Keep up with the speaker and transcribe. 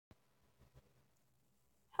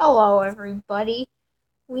Hello, everybody.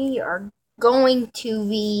 We are going to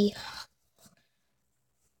be,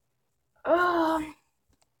 I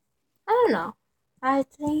don't know. I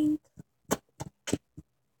think,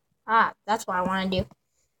 that's what I want to do.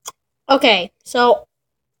 Okay, so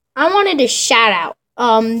I wanted to shout out,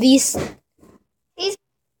 these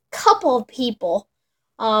couple of people.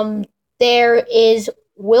 There is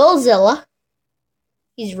Willzilla.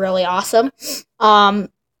 He's really awesome. The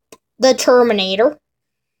Terminator,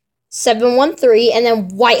 713, and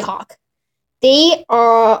then Whitehawk. They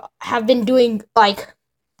have been doing,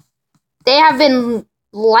 they have been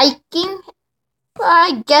liking,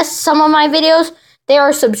 I guess, some of my videos. They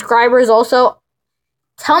are subscribers also.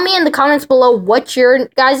 Tell me in the comments below what your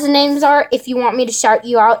guys' names are if you want me to shout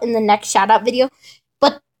you out in the next shout out video.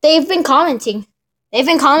 But they've been commenting.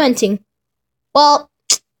 Well,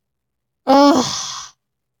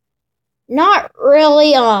 not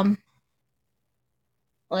really,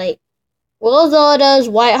 like, Willzilla does,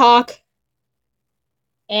 Whitehawk,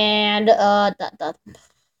 and,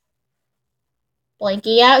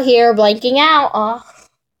 blanking out here, the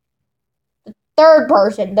third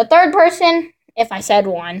person, if I said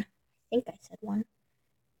one, I think I said one.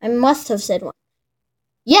 I must have said one.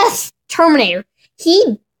 Yes, Terminator.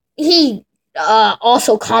 He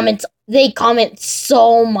also comments. They comment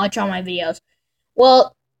so much on my videos.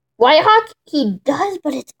 Well, Whitehawk, he does,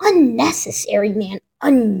 but it's unnecessary, man.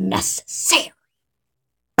 Unnecessary.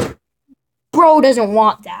 Bro doesn't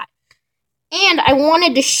want that. And I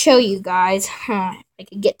wanted to show you guys. I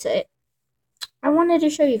could get to it. I wanted to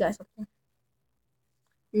show you guys something.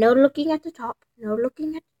 No looking at the top. No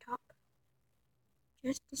looking at the top.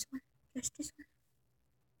 Just this one. Just this one.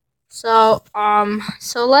 So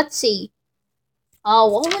let's see.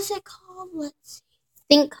 What was it called? Let's see.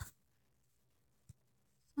 Think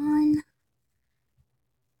fun.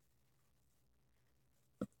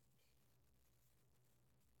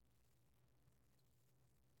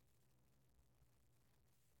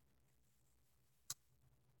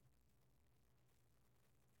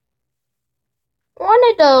 I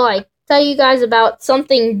wanted to tell you guys about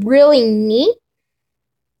something really neat.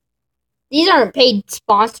 These aren't paid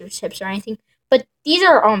sponsorships or anything, but these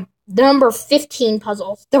are the number 15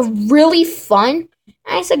 puzzles. They're really fun.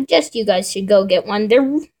 I suggest you guys should go get one.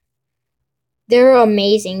 They're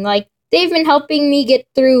amazing. They've been helping me get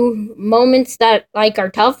through moments that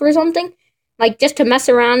are tough or something. Just to mess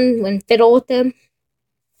around and fiddle with them.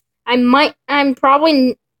 I'm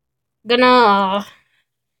probably gonna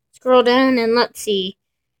scroll down and let's see.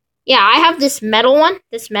 Yeah, I have this metal one.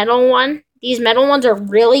 These metal ones are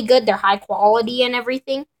really good. They're high quality and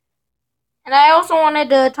everything. And I also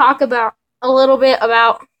wanted to talk about a little bit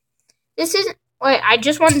about this isn't wait, I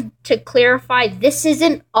just wanted to clarify this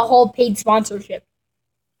isn't a whole paid sponsorship.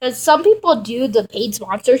 Because some people do the paid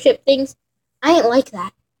sponsorship things. I ain't like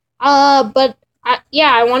that. I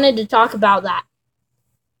wanted to talk about that.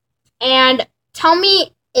 And tell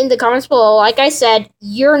me in the comments below, like I said,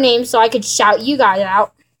 your name so I could shout you guys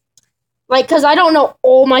out. Because I don't know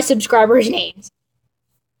all my subscribers' names.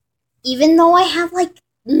 Even though I have,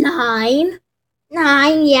 nine.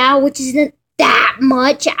 Nine, yeah, which isn't that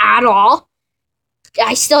much at all.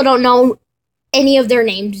 I still don't know any of their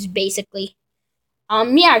names, basically.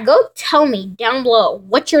 Yeah, go tell me down below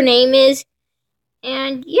what your name is.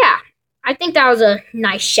 And, yeah, I think that was a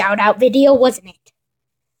nice shout-out video, wasn't it?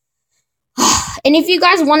 And if you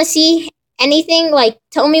guys want to see anything,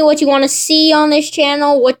 tell me what you want to see on this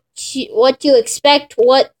channel, what you expect,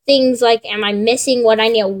 what things, am I missing, what I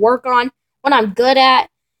need to work on, what I'm good at.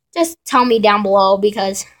 Just tell me down below,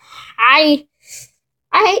 because I've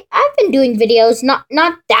been doing videos, not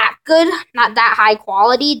that good, not that high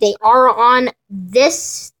quality. They are on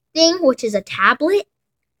this thing, which is a tablet.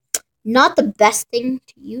 Not the best thing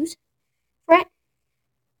to use, right?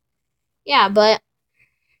 Yeah, but,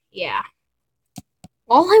 yeah.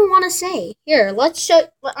 All I want to say, here, let's show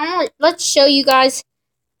you guys.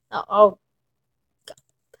 Oh.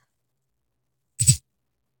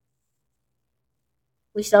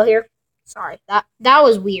 We still here? Sorry, that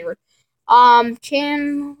was weird.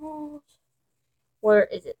 Channels. Where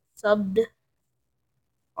is it? Subbed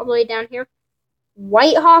all the way down here.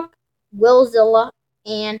 Whitehawk, Willzilla,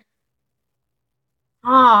 and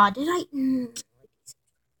did I?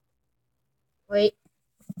 Wait.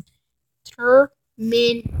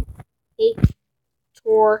 Terminator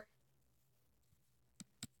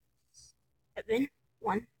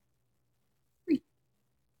 713. I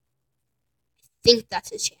think that's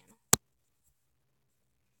his channel.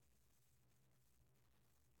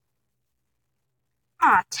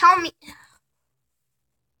 Tell me.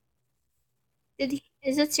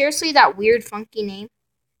 Is it seriously that weird, funky name?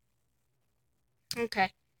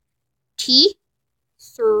 Okay.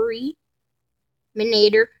 T3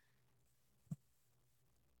 Minator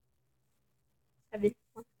 7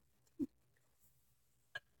 1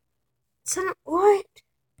 7 what?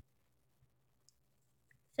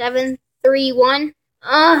 731.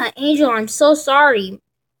 Angel, I'm so sorry.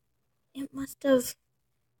 It must have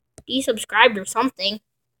desubscribed or something.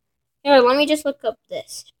 Here, let me just look up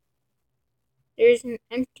this. There's an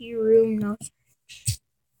empty room. No.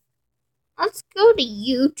 Let's go to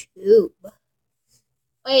YouTube.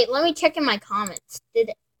 Wait, let me check in my comments.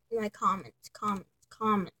 My comments.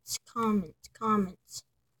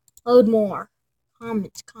 Load more.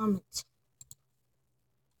 Comments.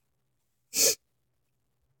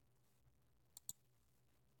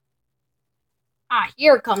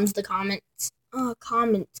 Here comes the comments.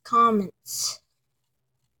 Comments.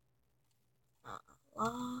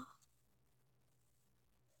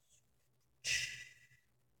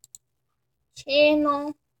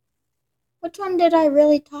 Channel. Which one did I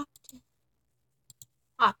really talk to?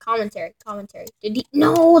 Commentary. Did he?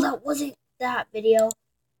 No, that wasn't that video.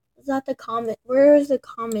 Was that the comment? Where is the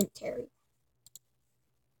commentary?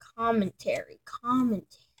 Commentary.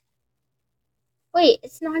 Wait,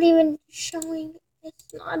 it's not even showing.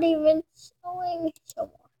 Show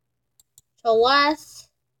more. Show less.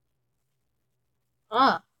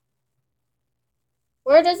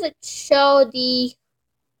 Where does it show the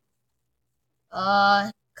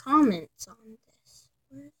comments on this?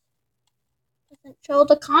 Where doesn't show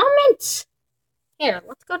the comments? Here,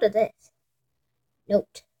 let's go to this.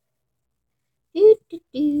 Note.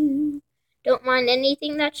 Don't mind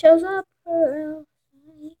anything that shows up, or else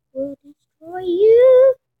I will destroy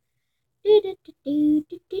you.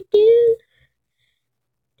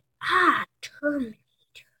 Terminator.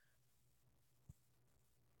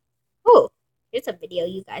 Oh, here's a video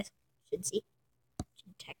you guys should see.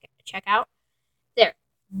 Check out. There.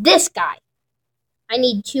 This guy. I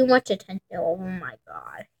need too much attention. Oh my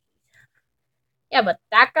god. Yeah, but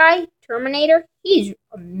that guy, Terminator, he's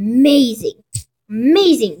amazing.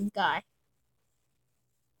 Amazing guy.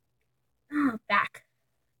 Back.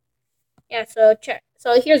 Yeah, so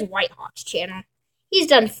here's White Hawk's channel. He's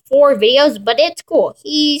done 4 videos, but it's cool.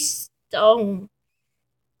 He's oh,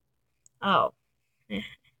 not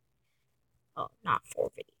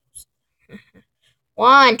 4 videos.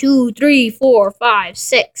 1, 2, 3, 4, 5,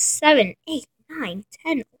 6, 7, 8, 9,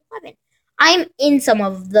 10, 11. I'm in some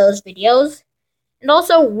of those videos. And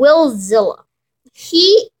also Willzilla.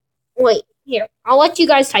 Wait, here. I'll let you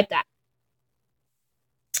guys type that.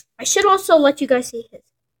 I should also let you guys see his.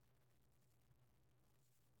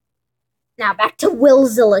 Now back to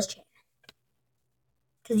Willzilla's channel.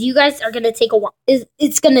 Because you guys are going to take a while.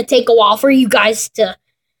 It's going to take a while for you guys to,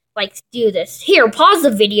 do this. Here, pause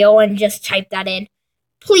the video and just type that in.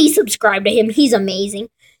 Please subscribe to him. He's amazing.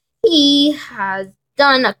 He has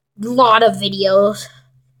done a lot of videos.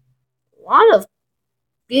 A lot of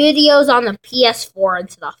videos on the PS4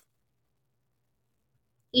 and stuff.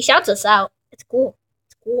 He shouts us out. It's cool.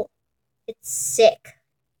 It's sick.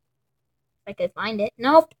 If I could find it.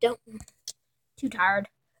 Nope, don't. Too tired.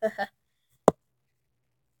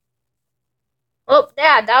 Oh,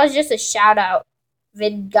 yeah, that was just a shout out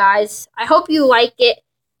vid, guys. I hope you like it.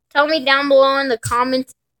 Tell me down below in the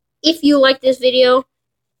comments if you like this video.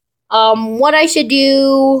 What I should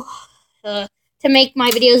do to make my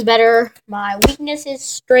videos better. My weaknesses,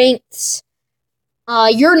 strengths.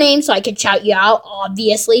 Your name so I can shout you out,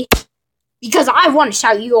 obviously. Because I want to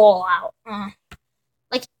shout you all out.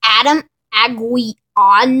 Like Adam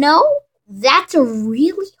Aguiano. That's a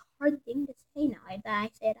really hard thing to say now that I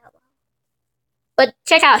say it out loud. But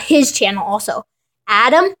check out his channel also.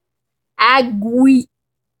 Adam Aguiano.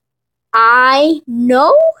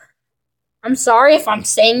 I'm sorry if I'm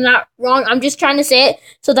saying that wrong. I'm just trying to say it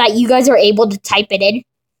so that you guys are able to type it in.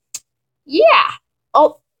 Yeah.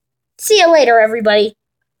 Oh, see you later, everybody.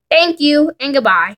 Thank you, and goodbye.